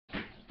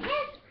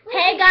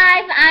Hey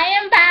guys, I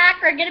am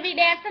back. We're gonna be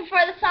dancing for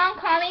the song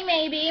 "Call Me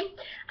Maybe."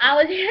 I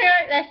was here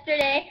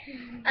yesterday.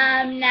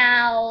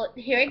 Now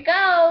here it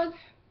goes.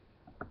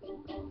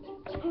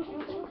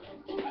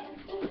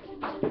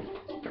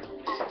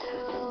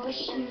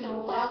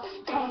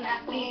 Don't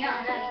ask me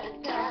on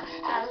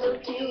I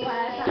looked you as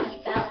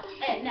I felt,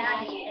 and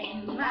now you're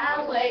in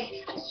my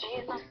way. I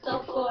traded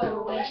myself for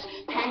a wish,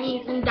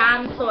 pennies and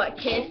dimes for a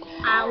kiss.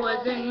 I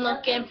wasn't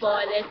looking for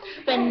this,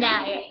 but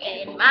now you're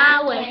in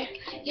my way.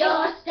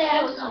 Your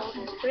stare was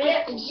open,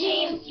 ripped the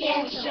jeans,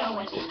 skin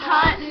showing,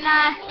 heart and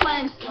eyes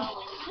went slow.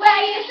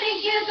 Where you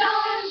think you're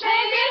going,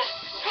 baby?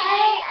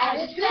 Hey, I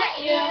just met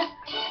you,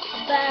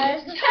 but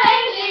it's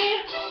crazy.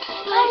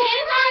 But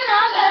here's my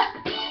number,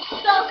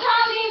 so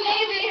call me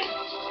maybe,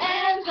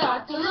 and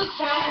start to look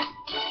back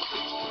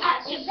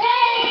at your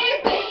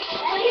baby.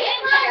 And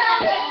here's my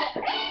number,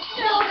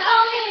 so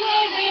call me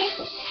maybe.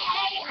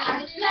 Hey,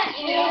 I just met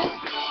you,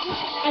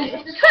 and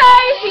this is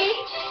crazy.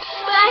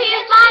 But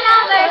here's my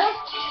number,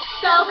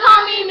 so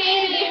call me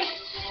maybe,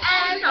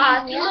 and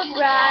start to look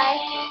right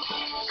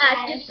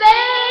at your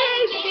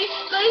baby.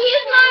 But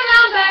here's my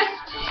number,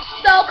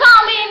 so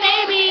call me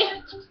maybe.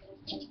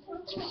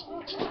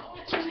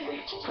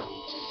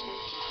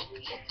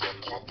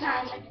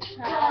 Time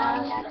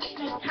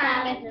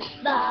is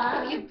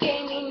love. You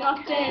gave me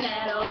nothing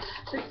at all,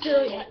 but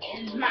still you're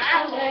in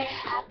my way.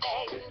 I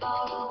beg you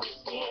always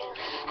feel.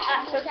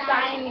 After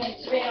finding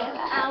it's real,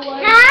 I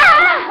want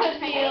to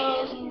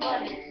feel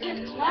what is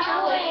in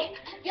my way.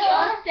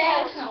 Your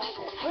stairs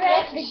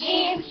rip the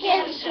jeans,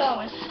 skin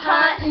showing,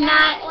 hot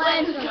night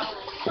when snow.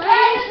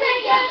 Where you think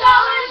you're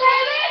going,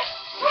 baby?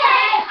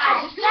 Hey,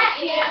 I just met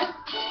you,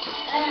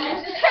 and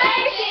this is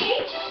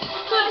crazy.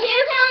 But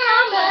here's your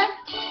number,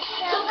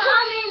 so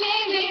call me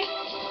maybe.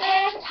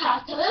 It's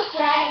hard to look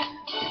right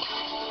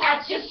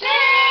at your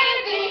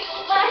baby.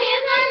 But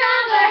here's my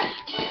number,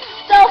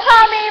 so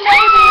call me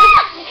maybe.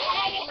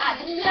 Hey, I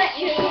just met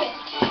you,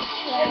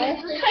 and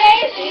this is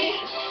crazy.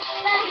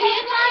 But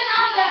here's my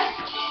number,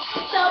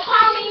 so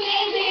call me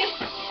maybe.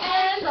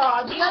 And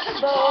all the other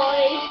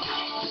boys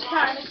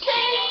trying to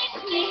chase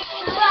me.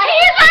 But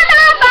here's my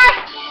number,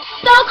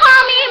 so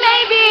call me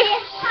maybe.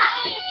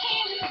 How you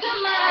came into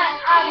mine,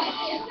 I miss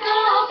you so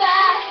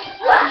bad.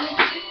 I miss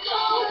you so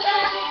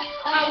bad.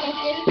 I miss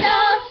you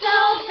so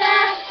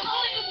bad.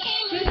 Oh, you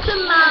came into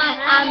mine,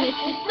 I miss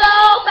you so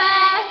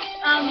bad.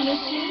 I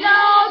miss you so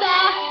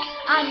bad.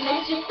 I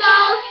miss you so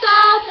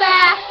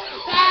bad.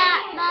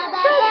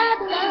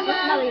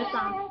 Another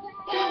song.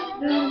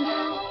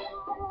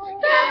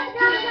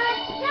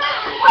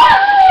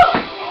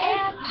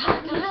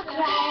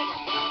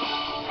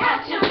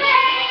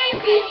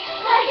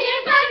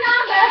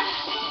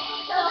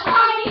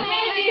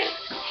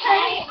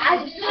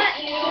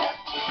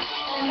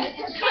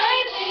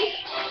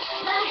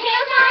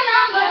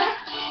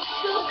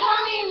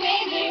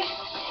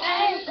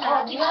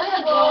 The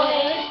other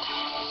boys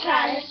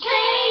trying to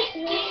chase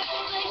me,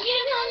 but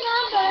here's my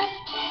number,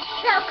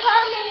 so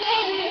call me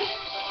maybe.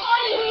 Oh,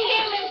 you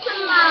came into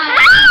mine,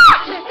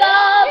 so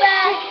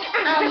bad,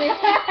 I miss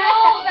you so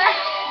bad,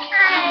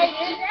 I miss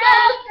you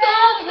so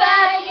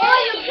bad. Oh,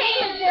 you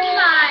came into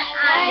mine,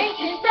 I miss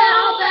you so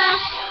bad,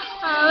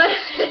 I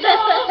miss you so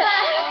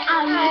bad,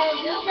 I miss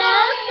you so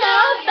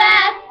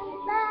bad.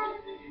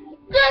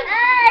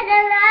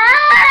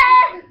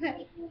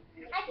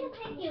 I can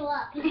pick you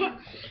up.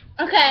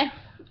 Okay.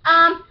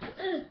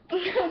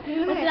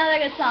 What's another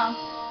good song?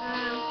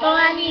 Oh,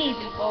 I need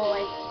you,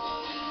 boys.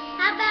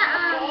 How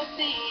about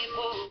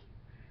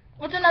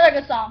what's another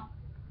good song?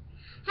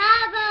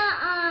 How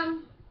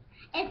about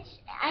it's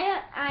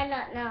I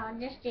don't know.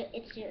 Just do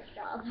it's your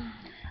job.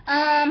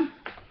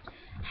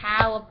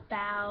 How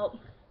about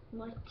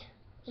What?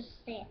 Just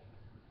say it.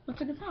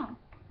 what's a good song?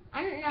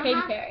 I don't know.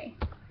 Katy Perry.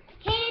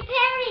 Katy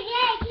Perry,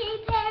 yay!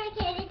 Katy Perry,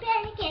 Katy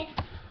Perry, Katy.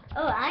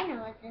 Oh, I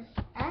know what this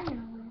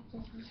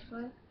is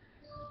for.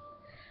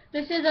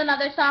 This is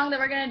another song that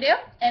we're gonna do,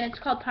 and it's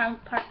called Part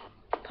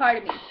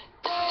of Me.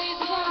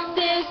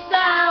 This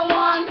I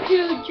want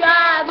to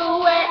drive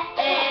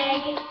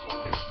away.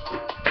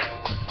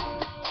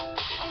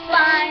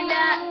 Find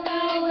out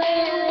who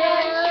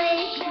really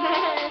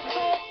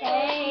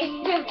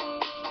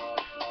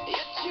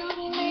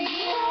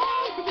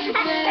you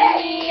send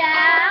me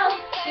out,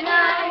 and I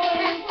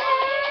can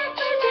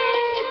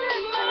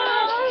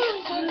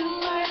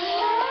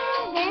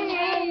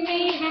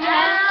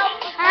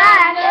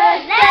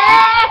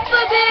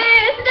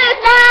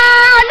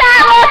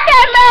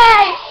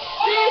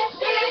This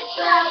is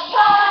the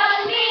part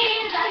of me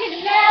that can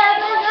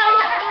never go.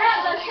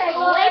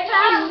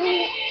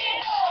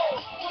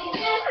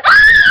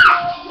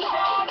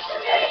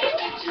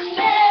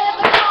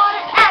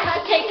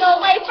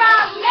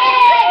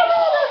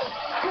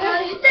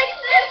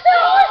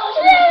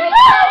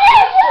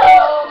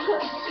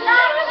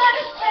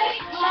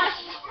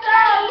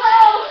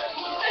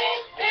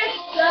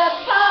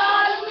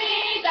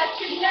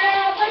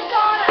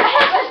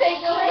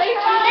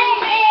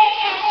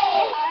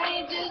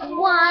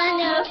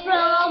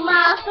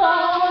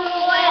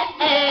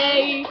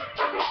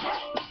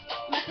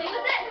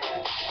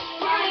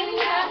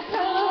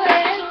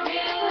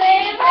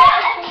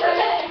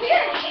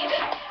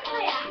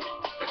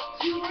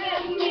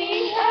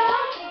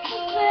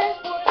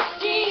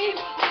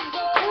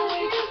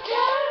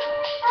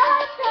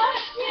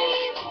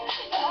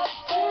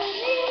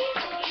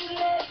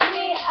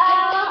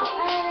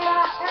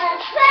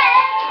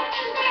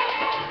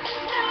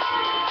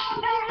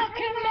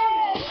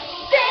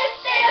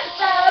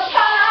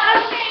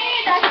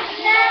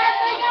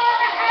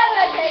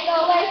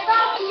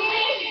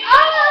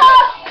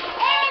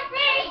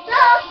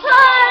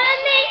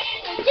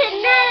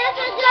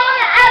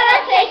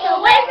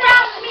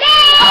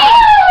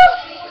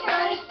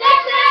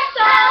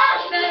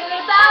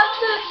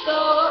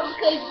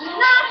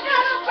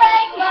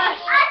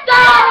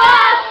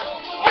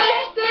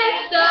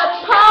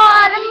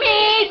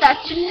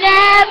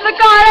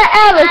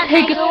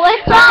 take it away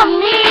from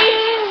me.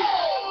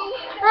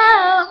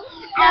 Oh,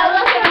 I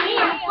look at me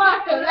and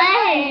walk the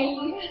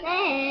lane.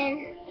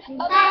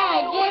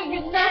 I give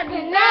you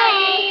nothing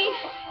nice.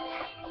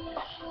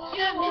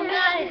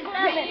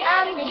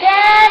 I'm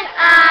dead,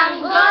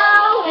 I'm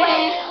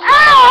going.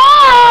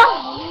 Oh,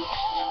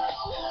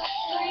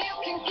 So you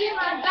can see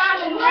my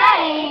diamond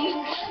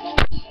ring.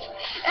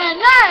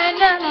 and every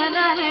time I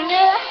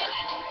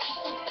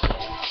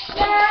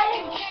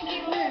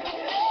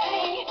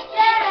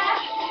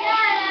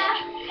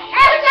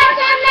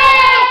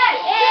met,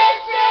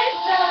 it's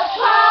just a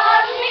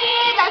part of me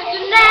that you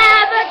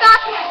never got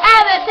to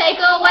ever take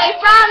away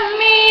from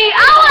me.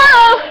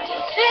 Oh,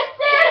 this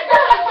is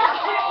the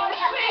part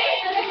of me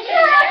that you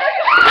never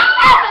got to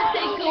ever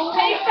take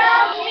away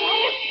from me.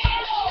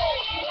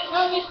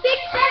 Only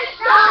sticks and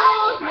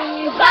stones when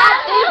you got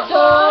this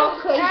door,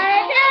 'cause I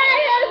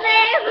never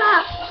leave my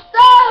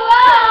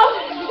sorrow.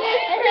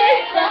 This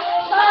is the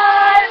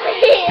part of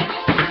me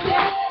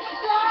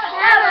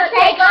never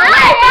take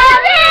away from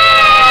me.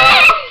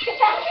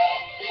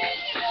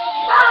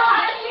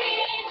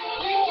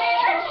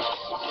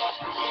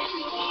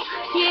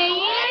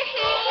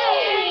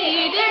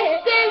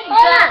 This is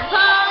the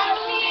part of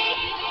me.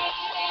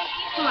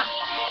 Come on.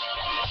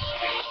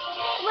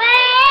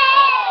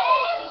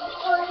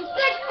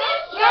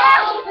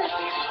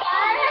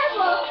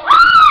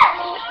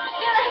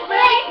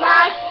 Break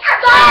my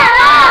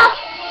sorrow.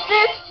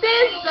 This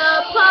is the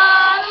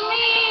part of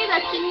me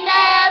that you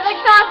never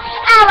can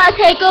ever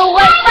take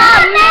away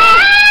from me.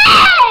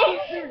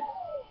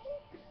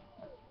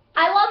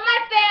 I love my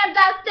fans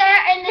out there,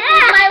 and this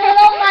is my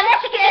little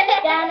munchkin.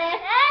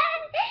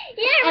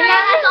 And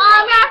now